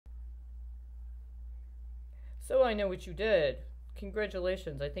So I know what you did.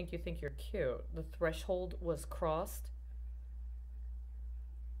 Congratulations. I think you think you're cute. The threshold was crossed.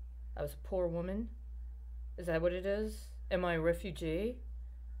 I was a poor woman. Is that what it is? Am I a refugee?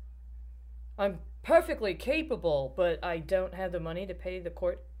 I'm perfectly capable, but I don't have the money to pay the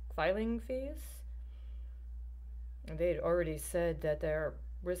court filing fees. And they had already said that their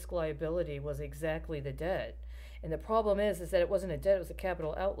risk liability was exactly the debt. And the problem is that it wasn't a debt, it was a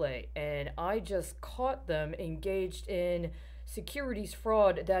capital outlay. And I just caught them engaged in securities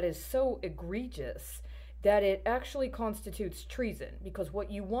fraud that is so egregious that it actually constitutes treason. Because what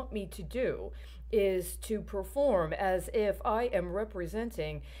you want me to do is to perform as if I am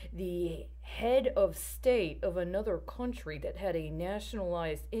representing the head of state of another country that had a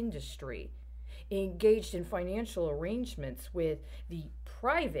nationalized industry engaged in financial arrangements with the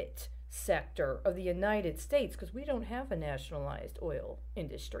private sector of the United States, because we don't have a nationalized oil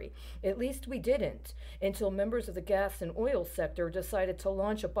industry. At least we didn't until members of the gas and oil sector decided to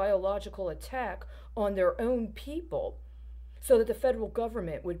launch a biological attack on their own people so that the federal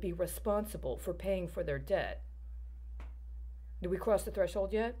government would be responsible for paying for their debt. Did we cross the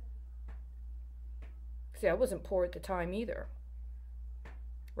threshold yet? See, I wasn't poor at the time either.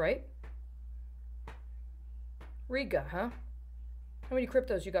 Right? Riga, huh? How many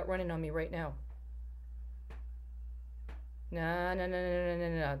cryptos you got running on me right now? Nah, nah, nah, nah, nah,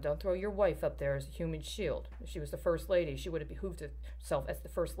 nah, nah. Don't throw your wife up there as a human shield. If she was the first lady, she would have behooved herself as the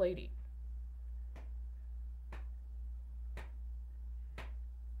first lady.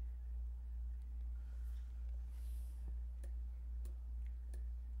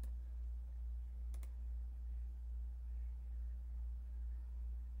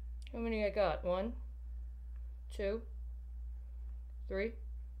 How many I got? 1, 2, 3,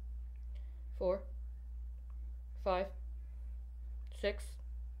 4, 5, 6,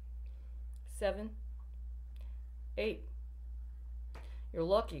 7, 8. You're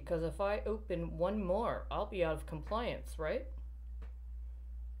lucky, because if I open one more, I'll be out of compliance, right?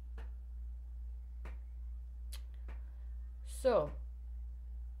 So,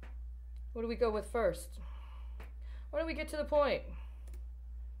 what do we go with first? Why don't we get to the point?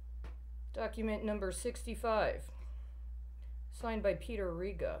 Document number 65. Signed by Peter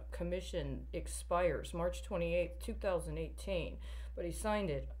Riga. Commission expires March 28th, 2018. But he signed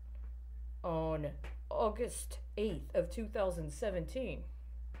it on August 8th of 2017.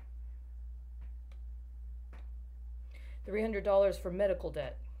 $300 for medical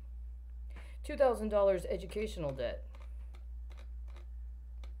debt. $2,000 educational debt.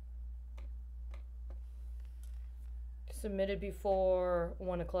 Submitted before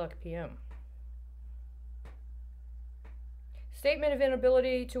 1 o'clock p.m. Statement of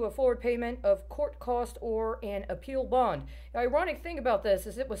inability to afford payment of court cost or an appeal bond. The ironic thing about this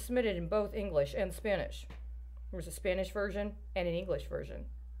is it was submitted in both English and Spanish. There was a Spanish version and an English version.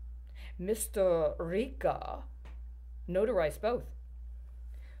 Mr. Rica notarized both.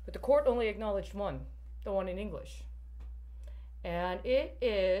 But the court only acknowledged one, the one in English. And it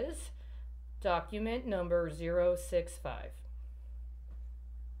is document number 065.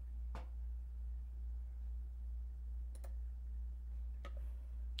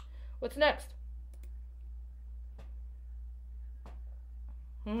 What's next?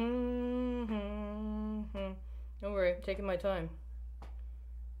 Don't worry, I'm taking my time.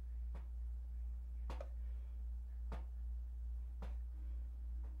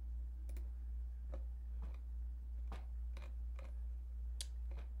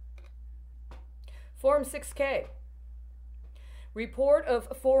 Form 6K. Report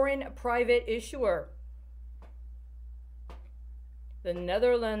of foreign private issuer. The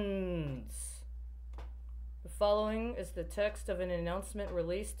Netherlands. The following is the text of an announcement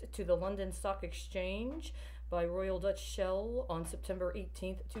released to the London Stock Exchange by Royal Dutch Shell on September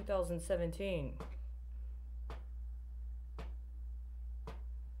 18th, 2017.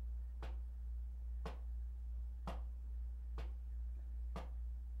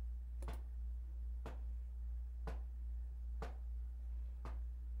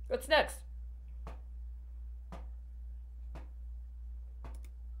 What's next?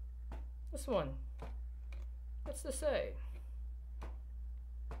 This one. What's this say?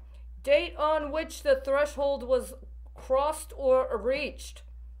 Date on which the threshold was crossed or reached.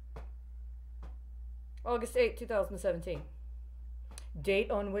 August 8, 2017.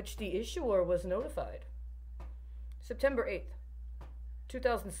 Date on which the issuer was notified. September 8th,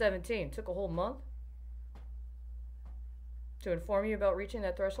 2017. Took a whole month to inform you about reaching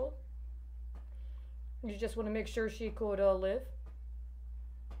that threshold? You just want to make sure she could live?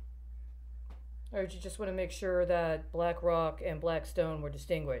 Or did you just want to make sure that BlackRock and Blackstone were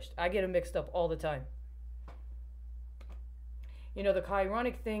distinguished? I get them mixed up all the time. You know, the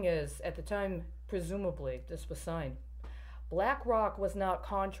ironic thing is, at the time, presumably, this was signed, BlackRock was not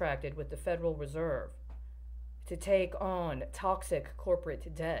contracted with the Federal Reserve to take on toxic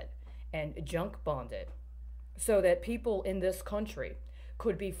corporate debt and junk bond it so that people in this country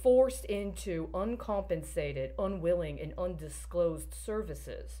could be forced into uncompensated, unwilling, and undisclosed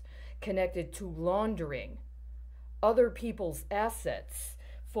services connected to laundering other people's assets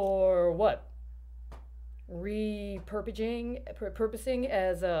for what? Purposing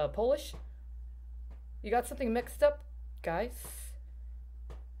as Polish? You got something mixed up, guys?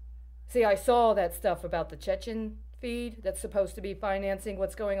 See, I saw that stuff about the Chechen feed that's supposed to be financing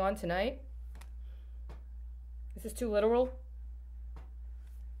what's going on tonight. Is this too literal?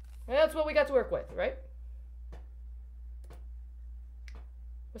 Well, that's what we got to work with, right?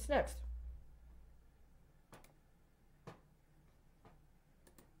 What's next?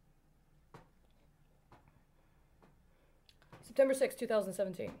 September 6,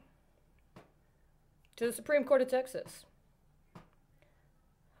 2017. To the Supreme Court of Texas.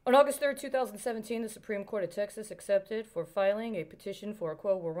 On August 3rd, 2017, the Supreme Court of Texas accepted for filing a petition for a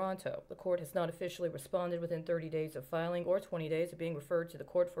quo warranto. The court has not officially responded within 30 days of filing or 20 days of being referred to the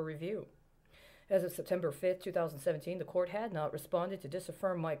court for review. As of September 5th, 2017, the court had not responded to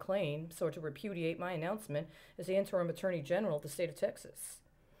disaffirm my claims or to repudiate my announcement as the interim Attorney General of the state of Texas.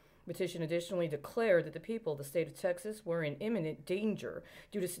 The petition additionally declared that the people of the state of Texas were in imminent danger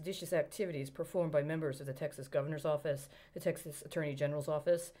due to seditious activities performed by members of the Texas Governor's Office, the Texas Attorney General's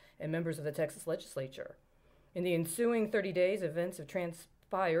Office, and members of the Texas Legislature. In the ensuing 30 days, events have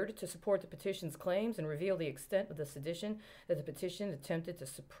transpired to support the petition's claims and reveal the extent of the sedition that the petition attempted to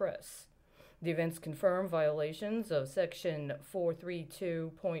suppress. The events confirm violations of Section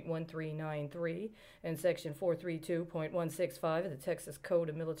 432.1393 and Section 432.165 of the Texas Code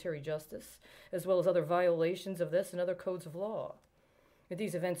of Military Justice, as well as other violations of this and other codes of law.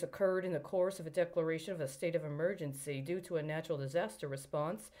 These events occurred in the course of a declaration of a state of emergency due to a natural disaster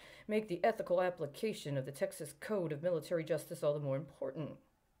response, make the ethical application of the Texas Code of Military Justice all the more important.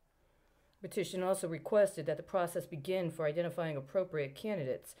 The petition also requested that the process begin for identifying appropriate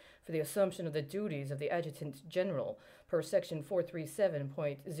candidates for the assumption of the duties of the Adjutant General per Section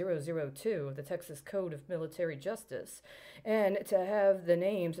 437.002 of the Texas Code of Military Justice, and to have the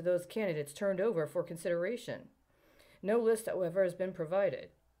names of those candidates turned over for consideration. No list, however, has been provided.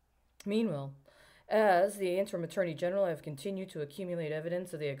 Meanwhile, as the interim Attorney General, I have continued to accumulate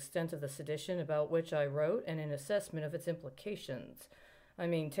evidence of the extent of the sedition about which I wrote and an assessment of its implications. I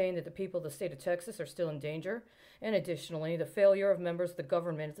maintain that the people of the state of Texas are still in danger, and additionally, the failure of members of the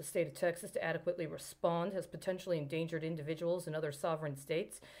government of the state of Texas to adequately respond has potentially endangered individuals in other sovereign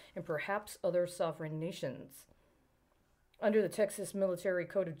states and perhaps other sovereign nations. Under the Texas Military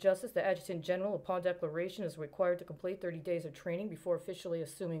Code of Justice, the Adjutant General, upon declaration, is required to complete 30 days of training before officially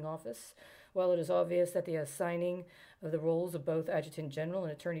assuming office. While it is obvious that the assigning of the roles of both Adjutant General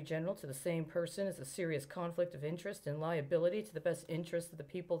and Attorney General to the same person is a serious conflict of interest and liability to the best interest of the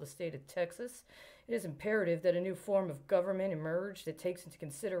people of the state of Texas, it is imperative that a new form of government emerge that takes into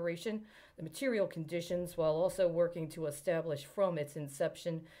consideration the material conditions while also working to establish from its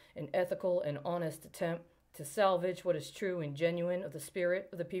inception an ethical and honest attempt to salvage what is true and genuine of the spirit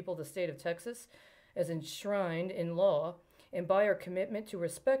of the people of the state of Texas as enshrined in law, and by our commitment to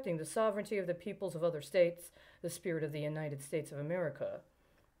respecting the sovereignty of the peoples of other states, the spirit of the United States of America.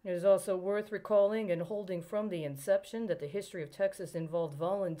 It is also worth recalling and holding from the inception that the history of Texas involved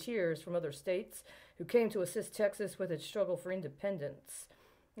volunteers from other states who came to assist Texas with its struggle for independence.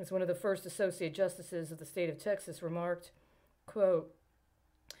 As one of the first associate justices of the state of Texas remarked, quote,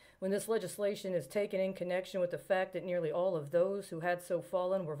 "When this legislation is taken in connection with the fact that nearly all of those who had so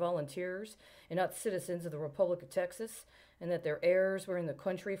fallen were volunteers and not citizens of the Republic of Texas, and that their heirs were in the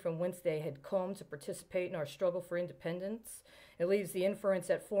country from whence they had come to participate in our struggle for independence, it leaves the inference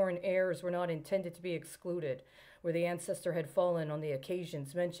that foreign heirs were not intended to be excluded, where the ancestor had fallen on the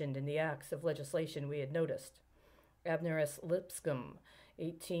occasions mentioned in the acts of legislation we had noticed." Abner S. Lipscomb,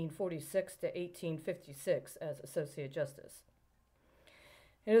 1846 to 1856, as Associate Justice.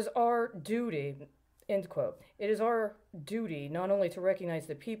 It is our duty, end quote. It is our duty not only to recognize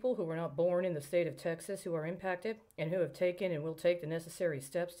the people who were not born in the state of Texas who are impacted and who have taken and will take the necessary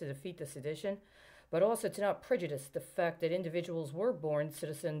steps to defeat the sedition, but also to not prejudice the fact that individuals were born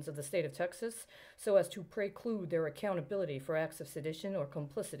citizens of the state of Texas so as to preclude their accountability for acts of sedition or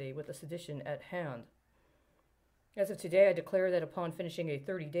complicity with the sedition at hand. As of today, I declare that upon finishing a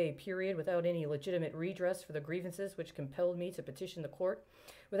 30-day period without any legitimate redress for the grievances which compelled me to petition the court,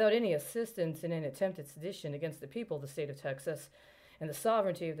 without any assistance in an attempted sedition against the people of the state of Texas and the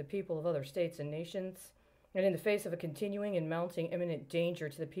sovereignty of the people of other states and nations, And in the face of a continuing and mounting imminent danger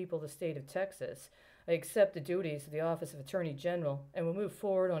to the people of the state of Texas, I accept the duties of the Office of Attorney General and will move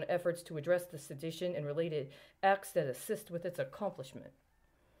forward on efforts to address the sedition and related acts that assist with its accomplishment.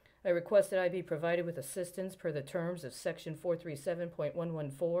 I request that I be provided with assistance per the terms of Section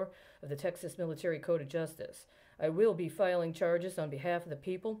 437.114 of the Texas Military Code of Justice. I will be filing charges on behalf of the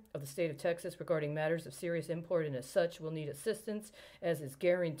people of the state of Texas regarding matters of serious import, and as such will need assistance as is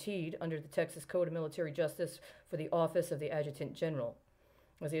guaranteed under the Texas Code of Military Justice for the Office of the Adjutant General.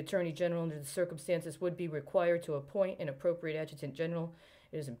 As the Attorney General under the circumstances would be required to appoint an appropriate Adjutant General,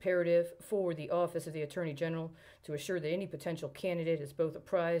 it is imperative for the Office of the Attorney General to assure that any potential candidate is both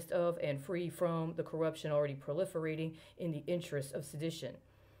apprised of and free from the corruption already proliferating in the interests of sedition.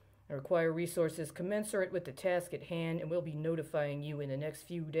 I require resources commensurate with the task at hand and will be notifying you in the next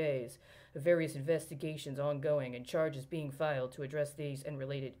few days of various investigations ongoing and charges being filed to address these and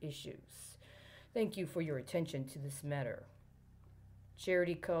related issues. Thank you for your attention to this matter.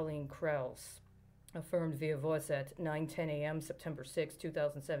 Charity Colleen Krause, affirmed via voice at 9:10 a.m. September 6,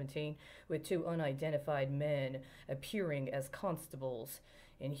 2017, with two unidentified men appearing as constables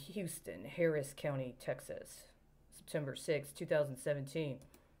in Houston, Harris County, Texas. September 6, 2017.